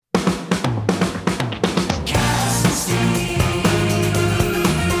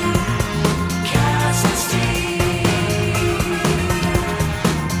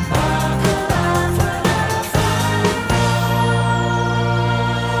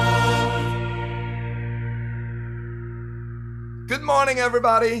Good morning,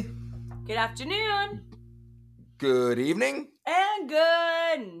 everybody. Good afternoon. Good evening. And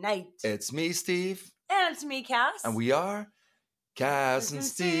good night. It's me, Steve. And it's me, Kass. And we are Kass and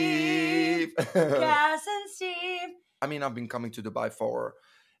Steve. Kass and Steve. I mean, I've been coming to Dubai for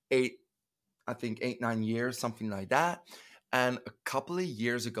 8, 9 years, something like that. And a couple of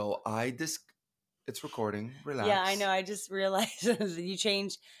years ago, it's recording. Relax. Yeah, I know. I just realized that you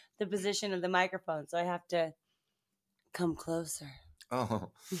changed the position of the microphone, so I have to come closer.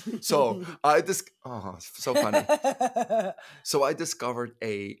 Oh, so so funny. So I discovered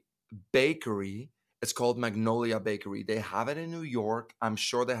a bakery. It's called Magnolia Bakery. They have it in New York. I'm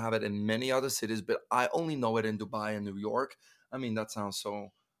sure they have it in many other cities, but I only know it in Dubai and New York. I mean, that sounds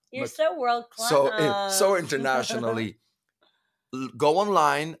so... You're so world class. So internationally. Go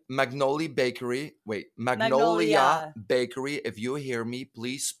online, Magnolia Bakery. Wait, Magnolia Bakery. If you hear me,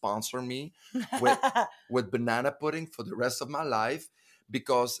 please sponsor me with banana pudding for the rest of my life,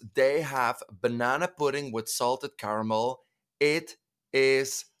 because they have banana pudding with salted caramel. It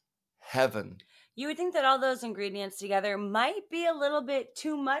is heaven. You would think that all those ingredients together might be a little bit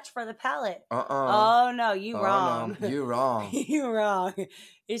too much for the palate. Oh, no, wrong. No, you wrong. You wrong.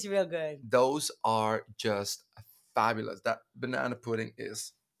 It's real good. Those are just fabulous. That banana pudding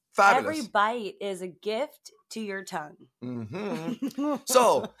is fabulous. Every bite is a gift to your tongue. Mm-hmm.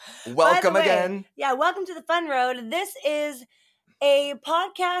 So, welcome again. Yeah, welcome to the Fun Road. This is a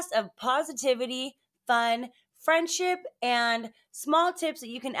podcast of positivity, fun, friendship, and small tips that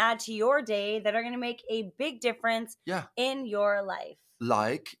you can add to your day that are going to make a big difference in your life.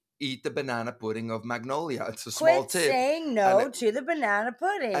 Like, eat the banana pudding of Magnolia. It's a small tip. Quit saying no to the banana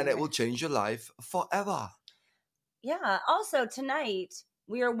pudding. And it will change your life forever. Yeah. Also, tonight,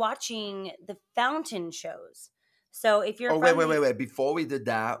 we are watching the fountain shows. So if you're... wait. Before we did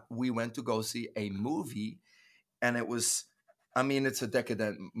that, we went to go see a movie. And it was... I mean, it's a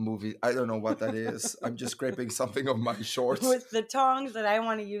decadent movie. I don't know what that is. I'm just scraping something off my shorts. With the tongs that I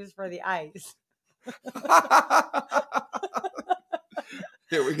want to use for the ice.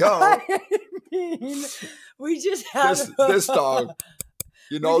 Here we go. I mean, we just had... This dog.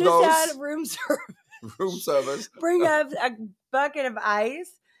 You know we those? Just had room service. Bring up a bucket of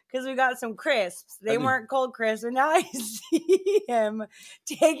ice because we got some crisps. They weren't cold crisps. And now I see him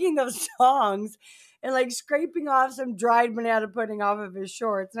taking those tongs and like scraping off some dried banana pudding off of his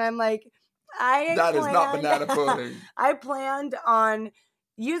shorts. And I'm like, that is not banana pudding. I planned on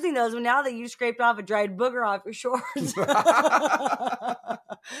using those, but now that you scraped off a dried booger off your shorts, I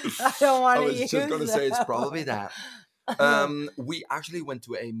don't want to use I was just going to say it's probably that. We actually went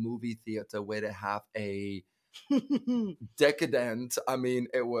to a movie theater where they have a decadent, I mean,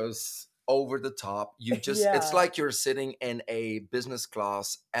 it was over the top. It's like you're sitting in a business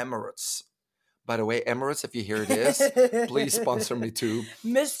class Emirates. By the way, Emirates, if you hear this, please sponsor me too.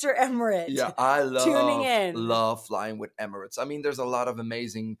 Mr. Emirates. Yeah, I love flying with Emirates. I mean, there's a lot of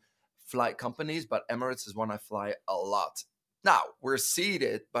amazing flight companies, but Emirates is one I fly a lot. Now, we're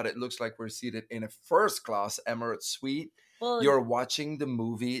seated, but it looks like we're seated in a first class Emirates suite. Well, you're watching the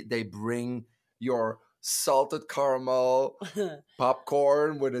movie. They bring your salted caramel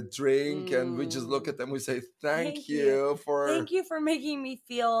popcorn with a drink, and we just look at them. We say, thank you for making me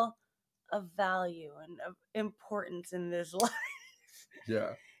feel of value and of importance in this life. Yeah.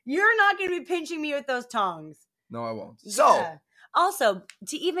 You're not going to be pinching me with those tongs. No, I won't. Yeah. So, also,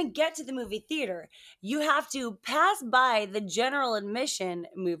 to even get to the movie theater, you have to pass by the general admission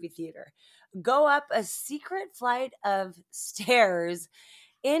movie theater, go up a secret flight of stairs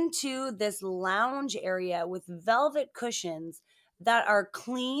into this lounge area with velvet cushions that are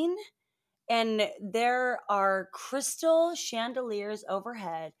clean, and there are crystal chandeliers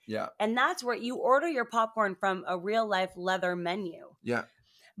overhead. Yeah. And that's where you order your popcorn from a real life leather menu. Yeah.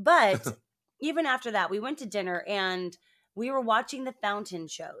 But even after that, we went to dinner and we were watching the fountain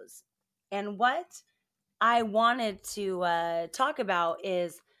shows. And what I wanted to talk about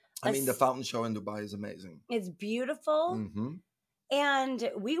is... the fountain show in Dubai is amazing. It's beautiful. Mm-hmm. And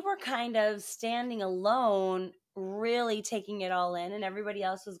we were kind of standing alone, really taking it all in. And everybody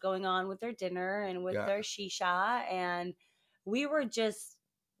else was going on with their dinner and with their shisha. And we were just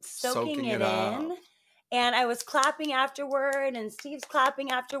soaking it in. And I was clapping afterward, and Steve's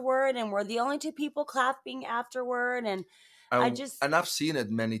clapping afterward, and we're the only two people clapping afterward. And I've seen it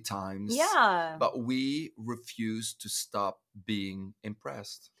many times. Yeah. But we refuse to stop being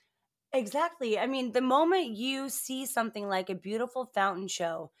impressed. Exactly. I mean, the moment you see something like a beautiful fountain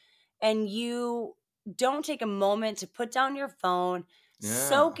show and you don't take a moment to put down your phone,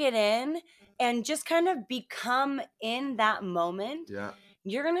 soak it in, and just kind of become in that moment,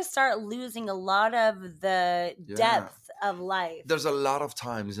 you're going to start losing a lot of the depth of life. There's a lot of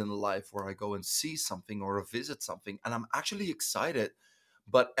times in life where I go and see something or visit something, and I'm actually excited,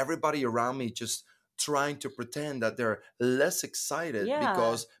 but everybody around me just trying to pretend that they're less excited Yeah.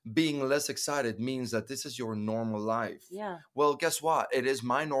 because being less excited means that this is your normal life. Yeah. Well, guess what? It is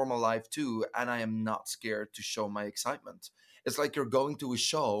my normal life too, and I am not scared to show my excitement. It's like you're going to a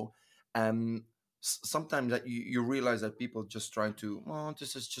show, and sometimes that you realize that people just trying to, oh,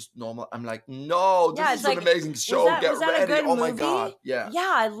 this is just normal. I'm like, no, this Yeah, is it's an like, amazing show. was Get that a ready. good Oh my movie? God. Yeah.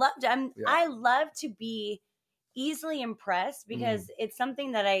 Yeah, I loved it. Yeah. I love to be easily impressed because it's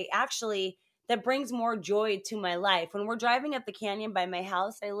something that that brings more joy to my life. When we're driving up the canyon by my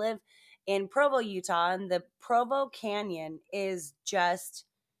house, I live in Provo, Utah, and the Provo Canyon is just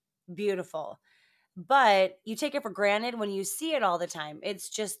beautiful. But you take it for granted when you see it all the time. It's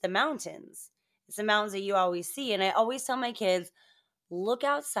just the mountains. It's the mountains that you always see. And I always tell my kids, look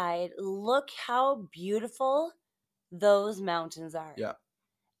outside, look how beautiful those mountains are. Yeah.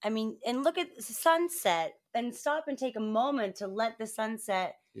 I mean, and look at the sunset and stop and take a moment to let the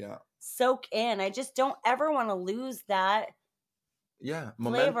sunset soak in. I just don't ever want to lose that flavor.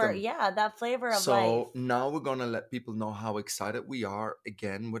 Momentum. Yeah, that flavor of life. So now we're gonna let people know how excited we are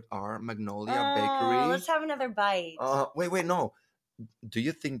again with our Magnolia Bakery. Let's have another bite. Wait, no. Do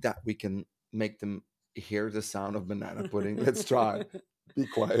you think that we can make them hear the sound of banana pudding? Let's try. Be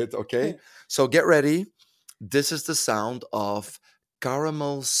quiet, okay? So get ready. This is the sound of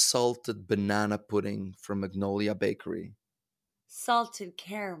caramel salted banana pudding from Magnolia Bakery. Salted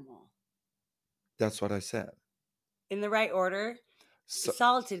caramel. That's what I said. In the right order?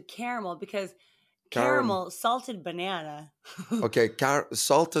 Salted caramel, because caramel, salted banana. Okay,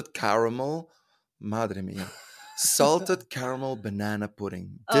 salted caramel. Madre mia. Salted caramel banana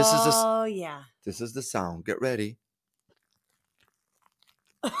pudding. This is the sound. Get ready.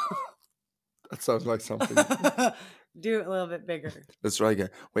 That sounds like something. Do it a little bit bigger. Let's try again.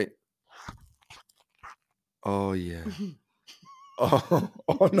 Wait. Oh yeah. Oh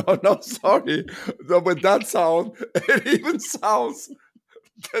no, sorry. With that sound, it even sounds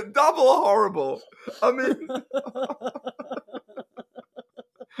double horrible. I mean,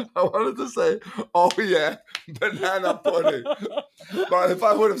 I wanted to say, oh yeah, banana pudding. But if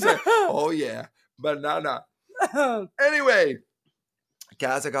I would have said, oh yeah, banana. Anyway,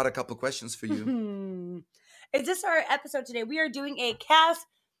 Kass, I got a couple questions for you. Is this our episode today? We are doing a Kass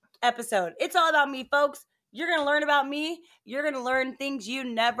episode. It's all about me, folks. You're going to learn about me. You're going to learn things you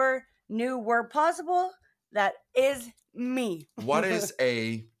never knew were possible. That is me. What is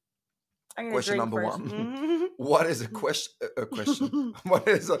question number first. One? What is a question? What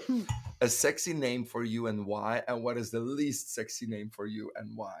is a sexy name for you and why? And what is the least sexy name for you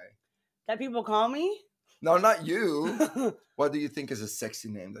and why? That people call me? No, not you. What do you think is a sexy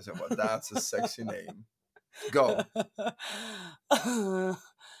name? They say, well, that's a sexy name. Go.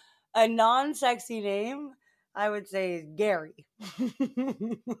 A non-sexy name, I would say, is Gary.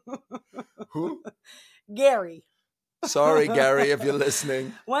 Who? Gary. Sorry, Gary, if you're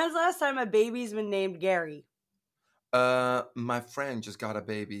listening. When's the last time a baby's been named Gary? My friend just got a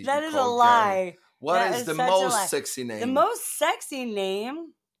baby. That is a lie. Gary. What is the most sexy name? The most sexy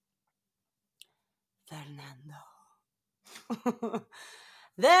name? Fernando.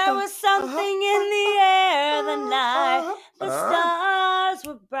 There was something in the air the night the stars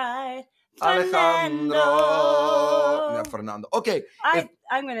were bright. Fernando. No, Fernando. Okay.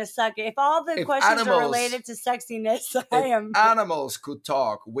 I'm going to suck it. If all the questions are related to sexiness, I am. If animals could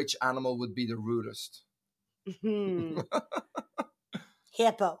talk, which animal would be the rudest?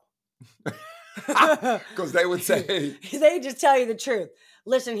 Hippo. Because they would say. They just tell you the truth.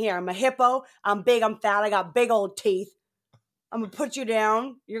 Listen here, I'm a hippo. I'm big, I'm fat, I got big old teeth. I'm going to put you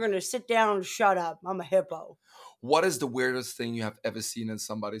down. You're going to sit down and shut up. I'm a hippo. What is the weirdest thing you have ever seen in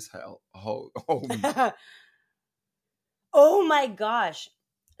somebody's home? Oh my gosh.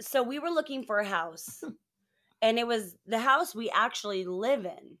 So we were looking for a house. And it was the house we actually live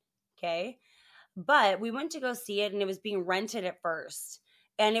in. Okay. But we went to go see it and it was being rented at first.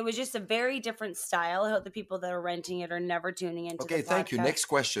 And it was just a very different style. I hope the people that are renting it are never tuning into the podcast. Thank you. Next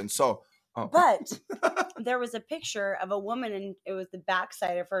question. So. Oh. But there was a picture of a woman and it was the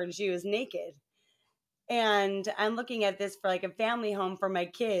backside of her and she was naked. And I'm looking at this for like a family home for my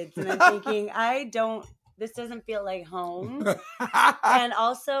kids. And I'm thinking, this doesn't feel like home. And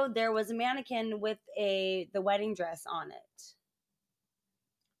also there was a mannequin with the wedding dress on it.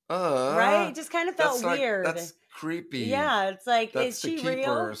 Right? It just kind of felt weird. That's creepy. Yeah. It's like, is she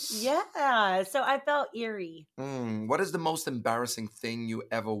real? Yeah. So I felt eerie. What is the most embarrassing thing you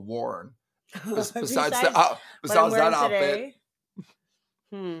ever worn? Besides that outfit.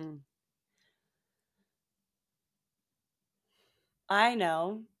 I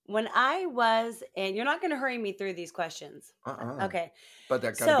know. When I was, and you're not going to hurry me through these questions. Uh-uh. Okay. But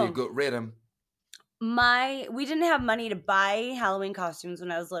that gotta be a So, good rhythm. we didn't have money to buy Halloween costumes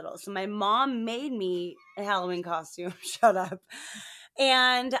when I was little. So my mom made me a Halloween costume. Shut up.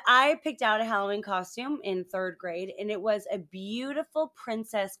 And I picked out a Halloween costume in 3rd grade, and it was a beautiful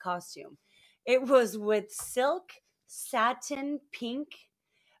princess costume. It was with silk satin pink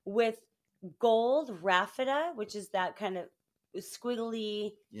with gold raffia, which is that kind of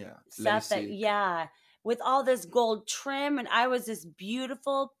squiggly Yeah. stuff that, Lacy. yeah, with all this gold trim. And I was this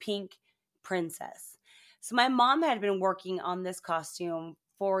beautiful pink princess. So my mom had been working on this costume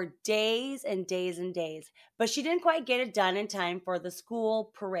for days and days and days, but she didn't quite get it done in time for the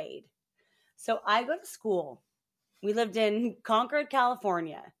school parade. So I go to school. We lived in Concord,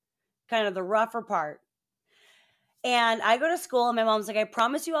 California, kind of the rougher part. And I go to school, and my mom's like, I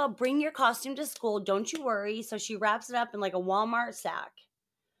promise you I'll bring your costume to school. Don't you worry. So she wraps it up in like a Walmart sack,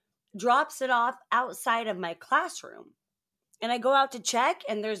 drops it off outside of my classroom. And I go out to check,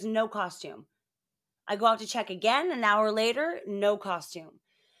 and there's no costume. I go out to check again an hour later, no costume.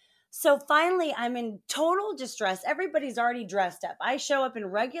 So finally, I'm in total distress. Everybody's already dressed up. I show up in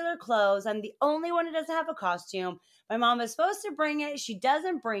regular clothes. I'm the only one who doesn't have a costume. My mom is supposed to bring it. She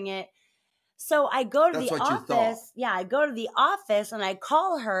doesn't bring it. So I go to That's the what you thought. office. Yeah, I go to the office and I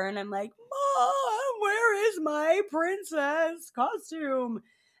call her and I'm like, Mom, where is my princess costume?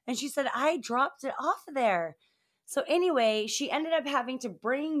 And she said, I dropped it off there. So anyway, she ended up having to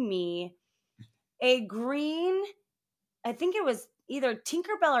bring me a green, I think it was either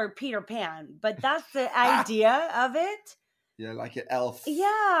Tinkerbell or Peter Pan, but that's the idea of it. Yeah, like an elf.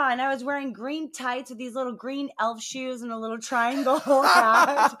 Yeah, and I was wearing green tights with these little green elf shoes and a little triangle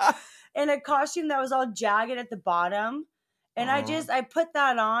hat and a costume that was all jagged at the bottom. And Uh-huh. I put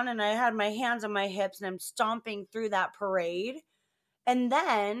that on and I had my hands on my hips and I'm stomping through that parade. And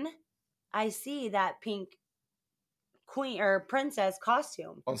then I see that pink queen or princess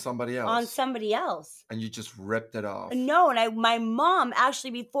costume On somebody on else. somebody else. And you just ripped it off. No, and my mom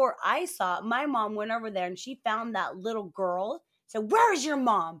actually, before I saw it, my mom went over there and she found that little girl. Said, "Where's your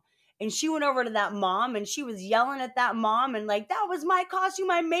mom?" And she went over to that mom and she was yelling at that mom and like, "That was my costume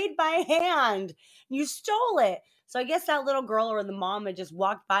I made by hand. You stole it." So I guess that little girl or the mom had just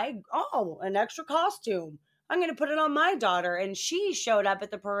walked by. Oh, an extra costume. I'm gonna put it on my daughter. And she showed up at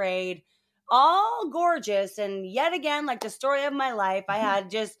the parade, all gorgeous. And yet again, like the story of my life, I had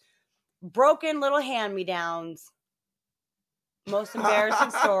just broken little hand-me-downs. Most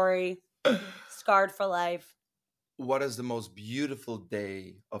embarrassing story. Scarred for life. What is the most beautiful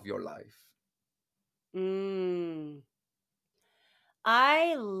day of your life? Mm.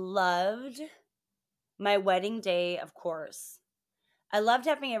 I loved my wedding day, of course. I loved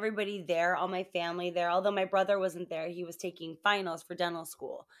having everybody there, all my family there. Although my brother wasn't there, he was taking finals for dental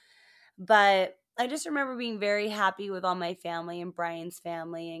school. But I just remember being very happy with all my family and Brian's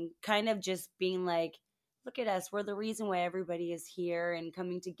family and kind of just being like, look at us. We're the reason why everybody is here and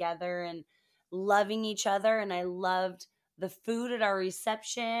coming together and loving each other. And I loved the food at our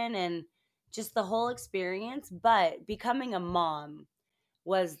reception and just the whole experience. But becoming a mom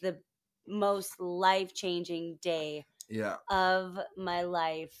was the most life changing day Yeah. of my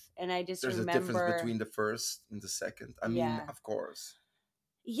life. And I just There's a difference remember, between the first and the second. I mean, yeah. of course.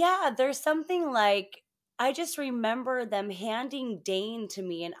 Yeah, there's something like I just remember them handing Dane to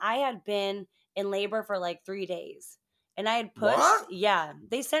me, and I had been in labor for like 3 days. And I had pushed, What? yeah,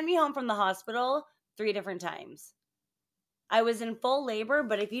 they sent me home from the hospital 3 different times. I was in full labor,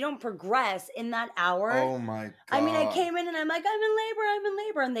 but if you don't progress in that hour, Oh my I mean, I God. came in and I'm like, I'm in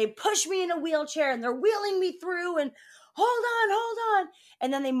labor. And they push me in a wheelchair and they're wheeling me through and hold on.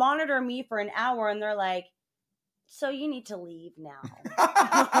 And then they monitor me for an hour and they're like, so you need to leave now.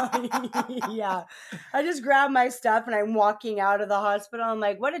 Yeah. I just grabbed my stuff and I'm walking out of the hospital. I'm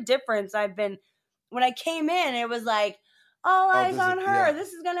like, what a difference I've been. When I came in, it was like, all Oh, eyes this is, on her. yeah.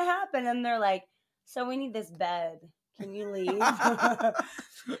 This is going to happen. And they're like, so we need this bed. Can you leave?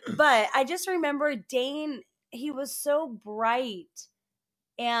 But I just remember Dane, he was so bright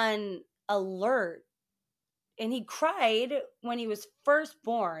and alert. And he cried when he was first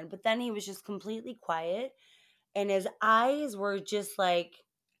born, but then he was just completely quiet and his eyes were just like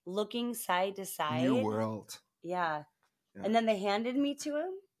looking side to New side. world. Yeah. Yeah. And then they handed me to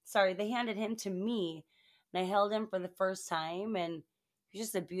him. Sorry, they handed him to me. And I held him for the first time and he was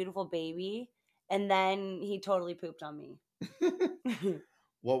just a beautiful baby. And then he totally pooped on me.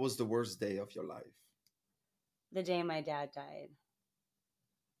 What was the worst day of your life? The day my dad died.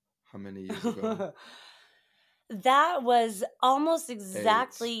 How many years ago? That was almost 8.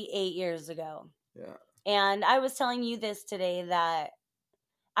 exactly 8 years ago. Yeah. And I was telling you this today that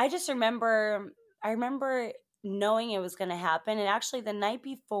I just remember, I remember knowing it was going to happen. And actually, the night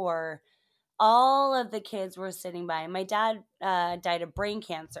before, all of the kids were sitting by. My dad died of brain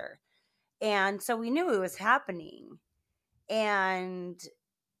cancer. And so we knew it was happening. And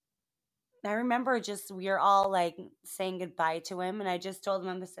I remember just we were all like saying goodbye to him. And I just told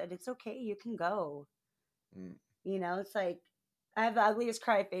him, I said, it's okay. You can go. Mm. You know, it's like, I have the ugliest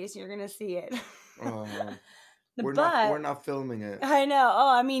cry face. You're going to see it. Oh, But we're not filming it. I know. Oh,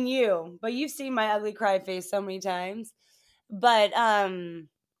 I mean you, but you've seen my ugly cry face so many times. But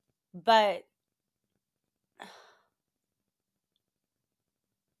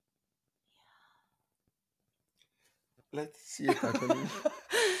Let's see if I can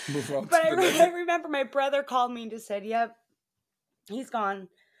move on but to the I next. remember my brother called me and just said, "Yep, he's gone."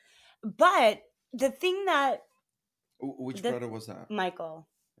 But the thing that Which brother was that? Michael,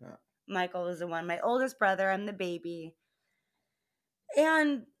 Yeah. Michael was the one. My oldest brother. I'm the baby,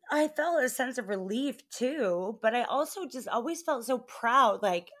 and I felt a sense of relief too. But I also just always felt so proud.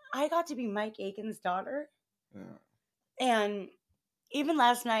 Like I got to be Mike Aiken's daughter, Yeah. and even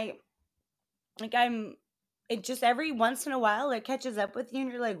last night, like it just every once in a while it catches up with you,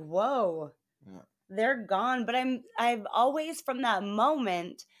 and you're like, "Whoa." Yeah. They're gone. But I've always from that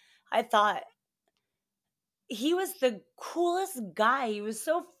moment, I thought he was the coolest guy. He was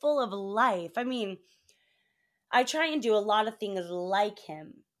so full of life. I mean, I try and do a lot of things like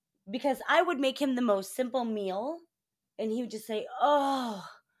him because I would make him the most simple meal and he would just say, "Oh,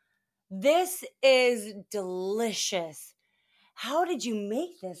 this is delicious. How did you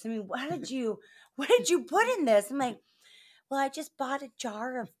make this? I mean, what did you put in this?" I'm like, "Well, I just bought a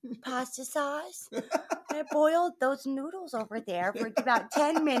jar of pasta sauce. I boiled those noodles over there for about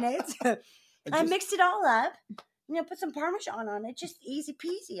 10 minutes. I mixed it all up. Put some Parmesan on it. Just easy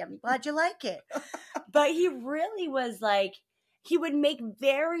peasy. I'm glad you like it." But he really was like, he would make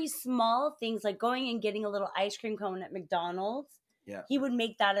very small things like going and getting a little ice cream cone at McDonald's. Yeah. He would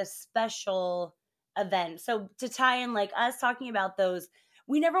make that a special event. So to tie in like us talking about those,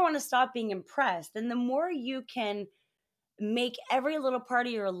 we never want to stop being impressed. And the more you can make every little part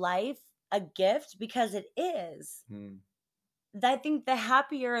of your life a gift, because it is, I think the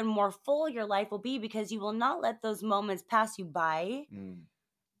happier and more full your life will be because you will not let those moments pass you by.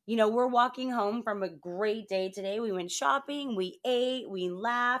 We're walking home from a great day today. We went shopping, we ate, we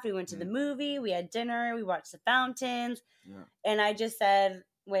laughed, we went to the movie, we had dinner, we watched the fountains. Yeah. And I just said,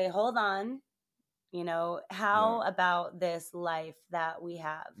 wait, hold on. How about this life that we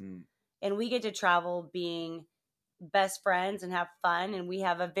have? And we get to travel being best friends and have fun. And we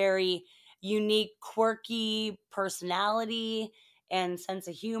have a very unique, quirky personality and sense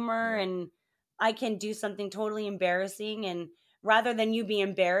of humor. Yeah. And I can do something totally embarrassing. And rather than you be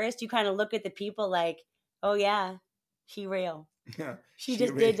embarrassed, you kind of look at the people like, oh, yeah, she real. Yeah. She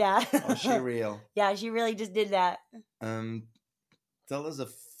just did that. Oh, she real. Yeah, she really just did that. Tell us a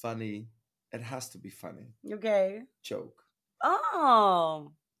funny, it has to be funny, Okay. joke.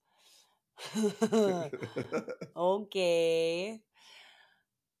 Oh. Okay.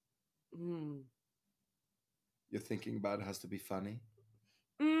 You're thinking about it has to be funny?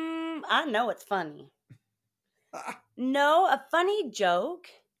 I know it's funny. No, a funny joke.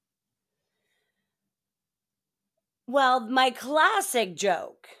 Well, my classic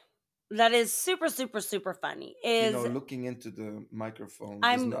joke that is super, super, super funny is looking into the microphone.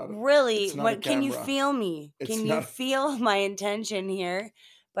 I'm really what can you feel me? Can you feel my intention here?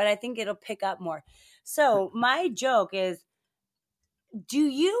 But I think it'll pick up more. So my joke is, do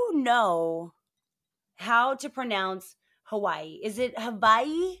you know how to pronounce Hawaii? Is it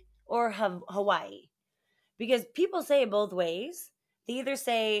Hawaii or Hawaii? Because people say it both ways. They either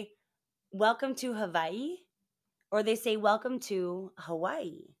say welcome to Hawaii or they say welcome to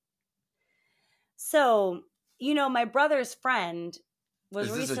Hawaii. So, my brother's friend was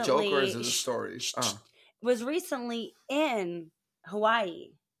recently... Is this recently... a joke or is it a story? Was recently in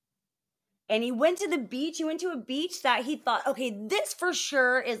Hawaii. And he went to the beach. He went to a beach that he thought, okay, this for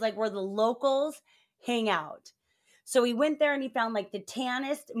sure is like where the locals hang out. So he went there and he found like the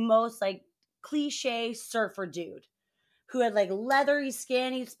tannest, most like cliche surfer dude who had like leathery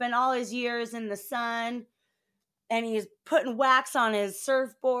skin. He'd spent all his years in the sun and he's putting wax on his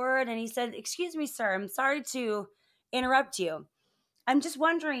surfboard. And he said, "Excuse me, sir, I'm sorry to interrupt you. I'm just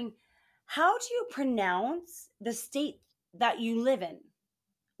wondering, how do you pronounce the state that you live in?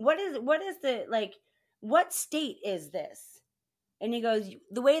 What is the, like, what state is this?" And he goes,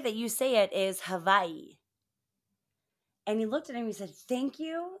 "The way that you say it is Hawaii." And he looked at him and he said, "Thank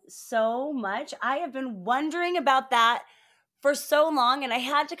you so much. I have been wondering about that for so long, and I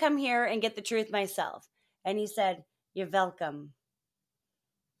had to come here and get the truth myself." And he said, "You're welcome."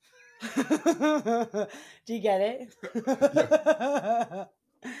 Do you get it? Yeah.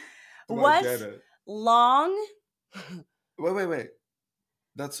 Do I get What's it? long? Wait.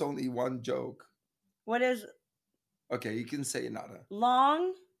 That's only one joke. What is Okay, you can say another.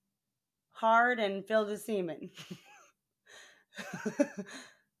 long, hard, and filled with semen?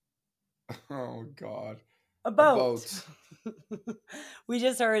 Oh God. A A boat. boat. We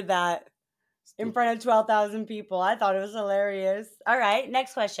just heard that in Stupid. front of 12,000 people. I thought it was hilarious. All right,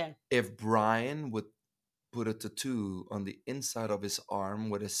 next question. If Brian would put a tattoo on the inside of his arm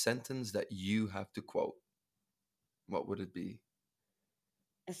with a sentence that you have to quote, what would it be?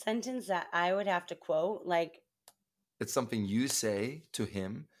 A sentence that I would have to quote, like, It's something you say to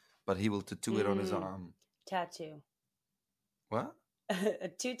him, but he will tattoo it on his arm. tattoo. What? A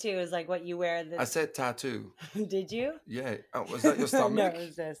tutu is like what you wear. I said tattoo. Did you? Yeah. Oh, was that your No, stomach? it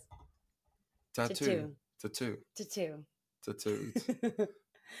was this. Tattoo. Tattoo. Tattoo. Tattooed.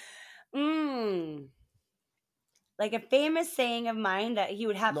 Mmm. Like a famous saying of mine that he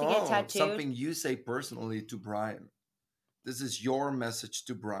would have to get No, tattooed. something you say personally to Brian. This is your message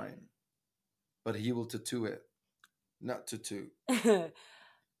to Brian, but he will tattoo it, not tattoo.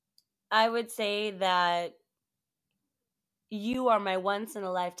 I would say that you are my once in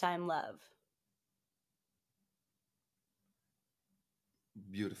a lifetime love.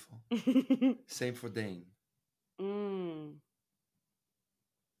 Beautiful. Same for Dane. mm.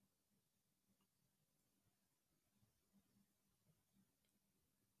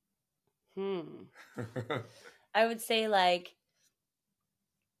 I would say, like,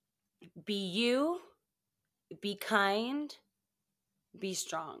 be you, be kind, be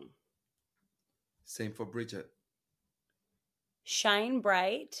strong. Same for Bridget. Shine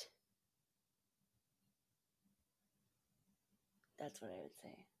bright. That's what I would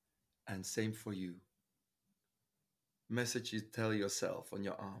say. And same for you. Message you tell yourself on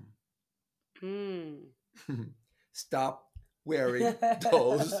your arm. Stop wearing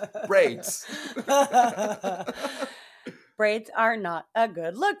those braids. Braids are not a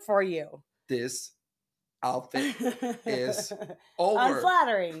good look for you. This outfit is over.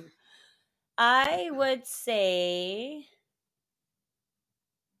 Unflattering. I would say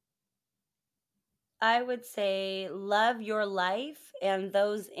love your life and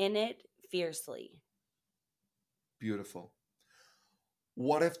those in it fiercely. Beautiful.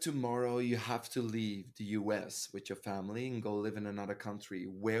 What if tomorrow you have to leave the US with your family and go live in another country?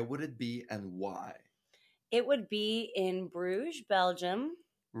 Where would it be and why? It would be in Bruges, Belgium.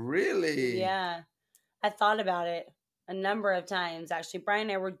 Really? Yeah. I thought about it a number of times, actually. Brian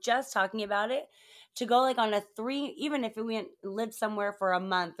and I were just talking about it to go like on a 3, even if we lived somewhere for a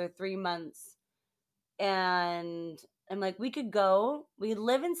month or 3 months. And I'm like, we could go, we could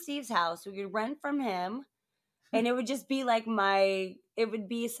live in Steve's house, we could rent from him. And it would just be like it would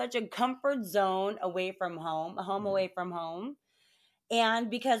be such a comfort zone away from home, a home away from home. And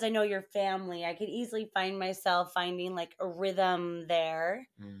because I know your family, I could easily find myself finding like a rhythm there.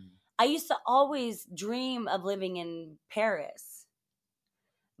 I used to always dream of living in Paris.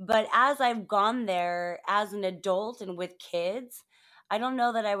 But as I've gone there as an adult and with kids, I don't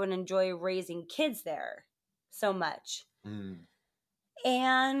know that I would enjoy raising kids there so much.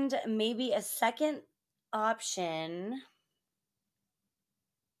 And maybe a second option,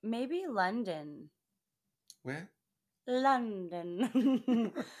 maybe London. Where?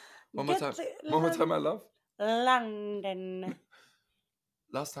 London. One more time. One more time, my love. London.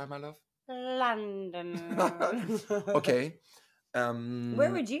 Last time, my love. London. Okay.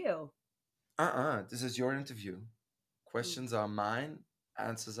 Where would you? This is your interview. Questions are mine.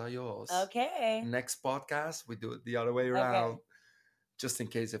 Answers are yours. Okay. Next podcast, we do it the other way around. Okay. Just in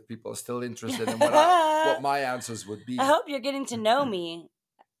case if people are still interested in what my answers would be. I hope you're getting to know me.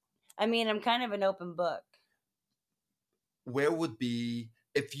 I mean, I'm kind of an open book. Where would be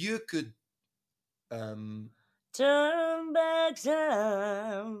if you could turn back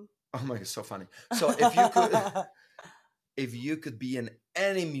time? Oh my god, so funny. So if you could be in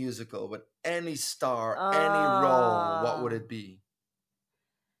any musical with any star, any role, what would it be?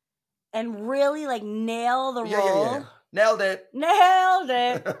 And really like nail the role. Yeah. Nailed it.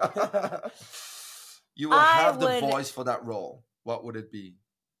 You will have the voice for that role. What would it be?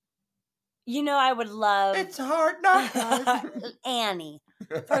 You know, I would love It's hard not Annie.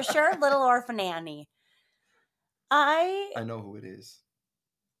 For sure, Little Orphan Annie. I know who it is.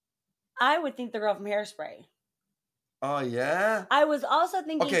 I would think the girl from Hairspray. Oh yeah. I was also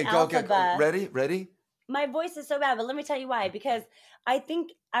thinking Alphaba. Go. Ready? My voice is so bad, but let me tell you why. Because I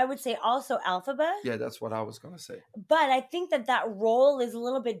think I would say also Alphaba. Yeah, that's what I was gonna say. But I think that role is a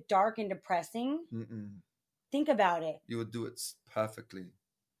little bit dark and depressing. Think about it. You would do it perfectly.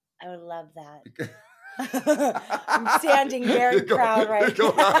 I would love that. Because- I'm standing very proud right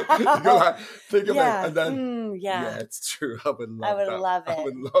now. Think of Yeah. it, and then Yeah. it's true. I would love I would that. love I it.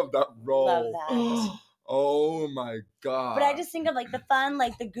 would love that Love role. that. Oh my god! But I just think of like the fun,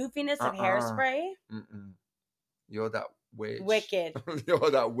 like the goofiness of Hairspray. Mm-mm. You're that witch. Wicked.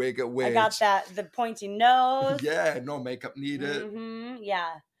 You're that wicked witch. I got that. The pointy nose. Yeah, no makeup needed.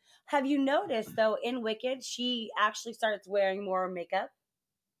 Yeah. Have you noticed though in Wicked she actually starts wearing more makeup?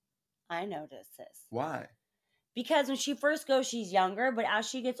 I noticed this. Why? Because when she first goes, she's younger, but as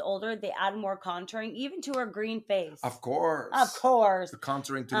she gets older, they add more contouring, even to her green face. Of course. Of course. The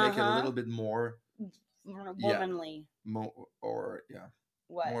contouring to make it a little bit more womanly. More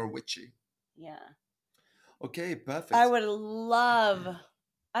witchy. Yeah. Okay, perfect. I would love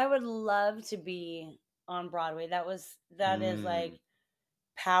to be on Broadway. That is like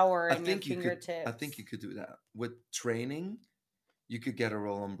power in your fingertips. I think you could do that. With training, you could get a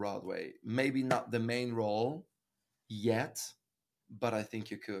role on Broadway. Maybe not the main role yet, but I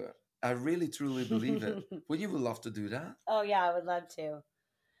think you could. I really truly believe it. Would you love to do that? Oh yeah, I would love to.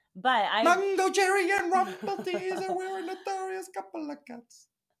 But Mango, Jerry, and Rumpeltees are wearing a notorious couple of cats.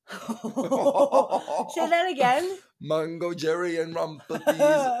 Say that again. Mango, Jerry, and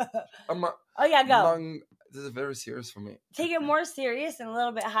Rumpeltees. Oh yeah, go. This is very serious for me. Take it more serious and a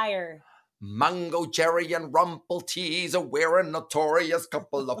little bit higher. Mango, Jerry, and Rumpeltees are wearing notorious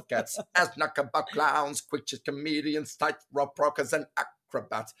couple of cats. As knockabout clowns, quick comedians, tightrope walkers, and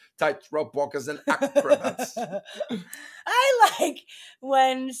acrobats. Tightrope walkers and acrobats. I like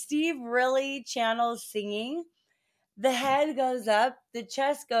when Steve really channels singing. The head goes up, the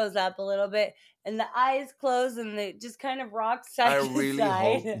chest goes up a little bit, and the eyes close, and it just kind of rocks side to side. I really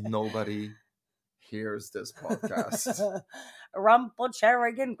hope nobody hears this podcast. Rumple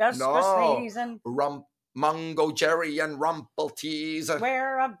Cherry and Christmas season. Mango, Jerry, and Rumpeltees.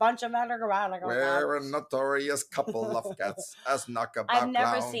 We're a bunch of acrobats. We're a notorious couple of cats as knockabout clowns. I've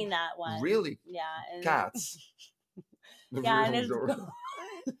never seen that one. Really? Yeah. Cats. Yeah, and it's gone.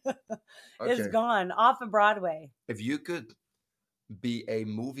 It's gone off of Broadway. If you could be a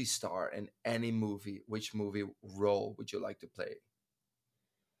movie star in any movie, which movie role would you like to play?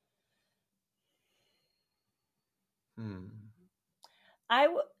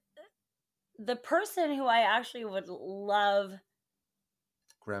 The person who I actually would love.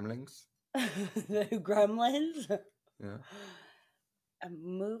 Gremlins? Gremlins? Yeah. A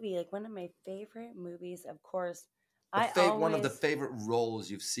movie, like one of my favorite movies, of course. One of the favorite roles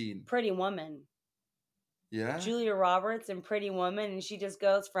you've seen. Pretty Woman. Yeah? Julia Roberts in Pretty Woman, and she just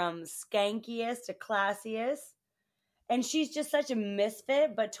goes from skankiest to classiest. And she's just such a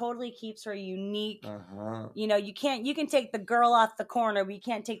misfit, but totally keeps her unique. You know, you can take the girl off the corner, but you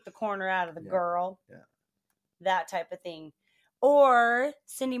can't take the corner out of the girl. Yeah. That type of thing. Or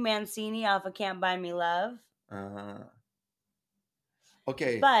Cindy Mancini off of Can't Buy Me Love.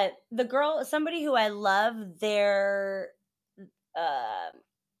 Okay. But the girl, somebody who I love their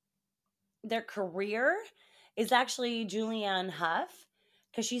career is actually Julianne Hough.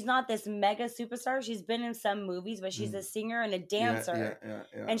 Because she's not this mega superstar. She's been in some movies, but she's a singer and a dancer. Yeah.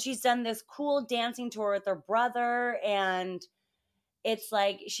 And she's done this cool dancing tour with her brother. And it's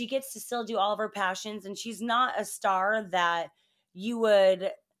like she gets to still do all of her passions. And she's not a star that she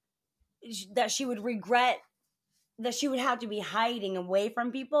would regret, that she would have to be hiding away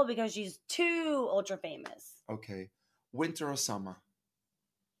from people because she's too ultra famous. Okay. Winter or summer?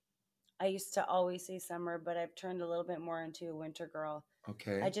 I used to always say summer, but I've turned a little bit more into a winter girl.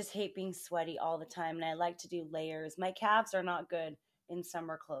 Okay. I just hate being sweaty all the time, and I like to do layers. My calves are not good in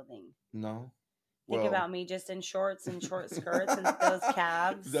summer clothing. No? Think about me just in shorts and short skirts and those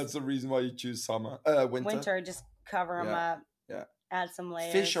calves. That's the reason why you choose summer. Winter, just cover them up. Yeah. Add some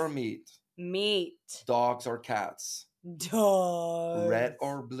layers. Fish or meat? Meat. Dogs or cats? Dogs. Red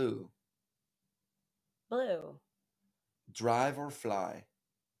or blue? Blue. Drive or fly?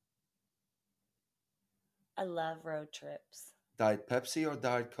 I love road trips. Diet Pepsi or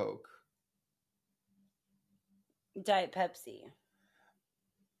Diet Coke? Diet Pepsi.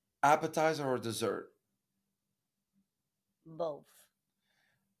 Appetizer or dessert? Both.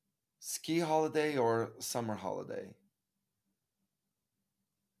 Ski holiday or summer holiday?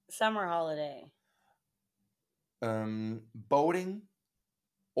 Summer holiday. Boating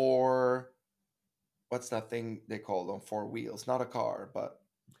or what's that thing they call on 4 wheels? Not a car, but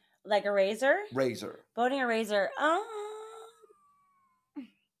like a razor? Razor. Boating or razor?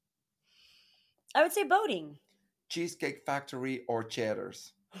 I would say boating. Cheesecake Factory or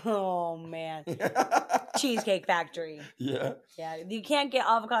Cheddar's? Oh, man. Cheesecake Factory. Yeah. Yeah. You can't get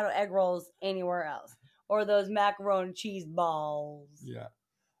avocado egg rolls anywhere else. or those macaroni and cheese balls? Yeah.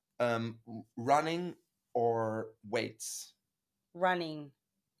 Running or weights? Running.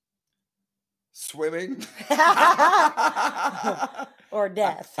 Swimming? Or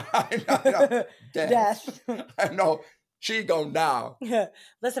death. I know. Death. Death. I know. She go now.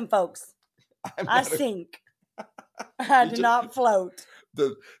 Listen, folks, I'm I not sink. I do not float.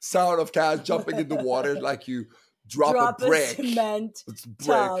 The sound of Kass jumping in the water like you drop a Drop a brick. cement It's brick.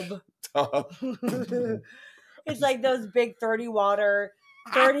 tub. Tub. It's like those big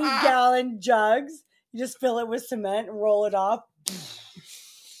 30-gallon jugs. You just fill it with cement and roll it off.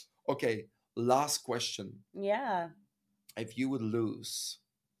 Okay, last question. Yeah. If you would lose,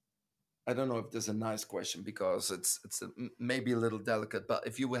 I don't know if this is a nice question because it's maybe a little delicate, but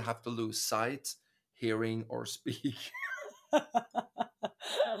if you would have to lose sight, hearing, or speak,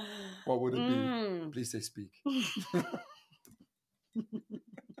 what would it be? Please say speak.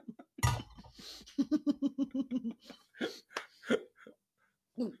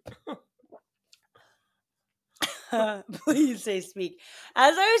 Please say speak.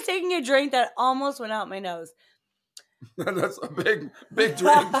 As I was taking a drink that almost went out my nose. That's a big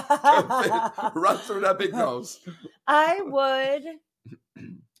drink. Run through that big nose. I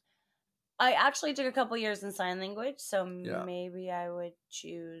actually took a couple years in sign language, so Yeah. maybe I would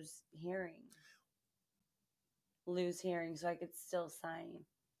choose hearing. Lose hearing so I could still sign.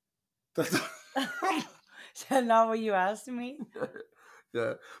 Is that not what you asked me?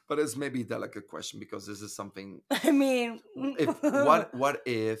 Yeah, but it's maybe a delicate question because this is something. I mean, what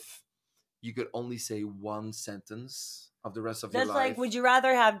if you could only say one sentence of the rest of your that's life? like, would you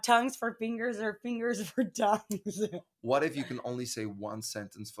rather have tongues for fingers or fingers for tongues? What if you can only say one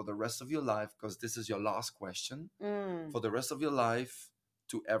sentence for the rest of your life? Because this is your last question. For the rest of your life,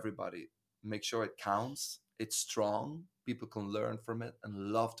 to everybody. Make sure it counts. It's strong. People can learn from it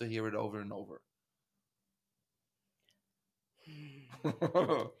and love to hear it over and over.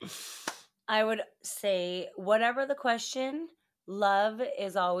 I would say, whatever the question, love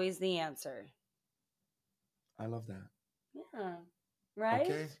is always the answer. I love that. Yeah. Right?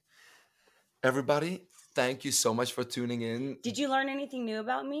 Okay. Everybody, thank you so much for tuning in. Did you learn anything new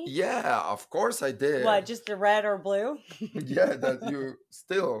about me? Yeah, of course I did. What, just the red or blue? Yeah, that you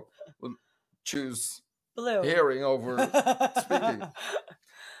still will choose blue hearing over speaking.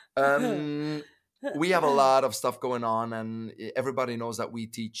 We have a lot of stuff going on, and everybody knows that we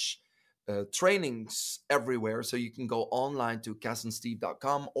teach trainings everywhere. So you can go online to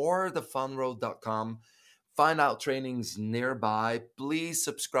kassandsteve.com or thefunroad.com. Find out trainings nearby. Please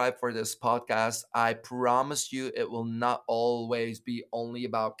subscribe for this podcast. I promise you it will not always be only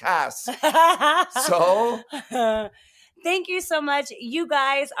about Kass. So thank you so much. You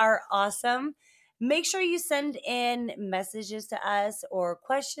guys are awesome. Make sure you send in messages to us or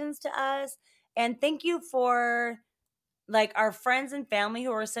questions to us. And thank you for like our friends and family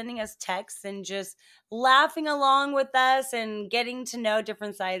who are sending us texts and just laughing along with us and getting to know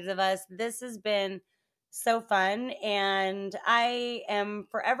different sides of us. This has been so fun, and I am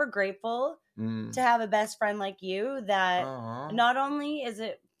forever grateful to have a best friend like you that not only is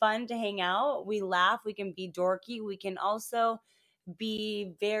it fun to hang out, we laugh, we can be dorky, we can also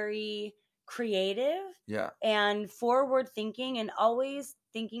be very creative and forward thinking and always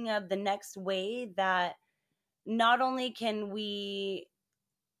thinking of the next way that not only can we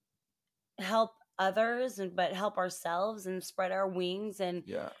help others but help ourselves and spread our wings and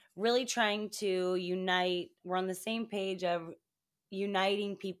really trying to unite. We're on the same page of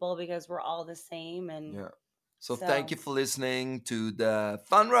uniting people because we're all the same. And so thank you for listening to the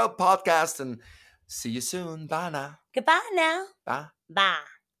Fun Road podcast, and see you soon. Bye now. Goodbye now. Bye. Bye.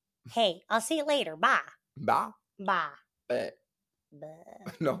 Hey, I'll see you later. Bye. Bye. Bye. Bye.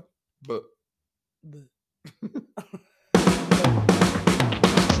 Bye. No. But.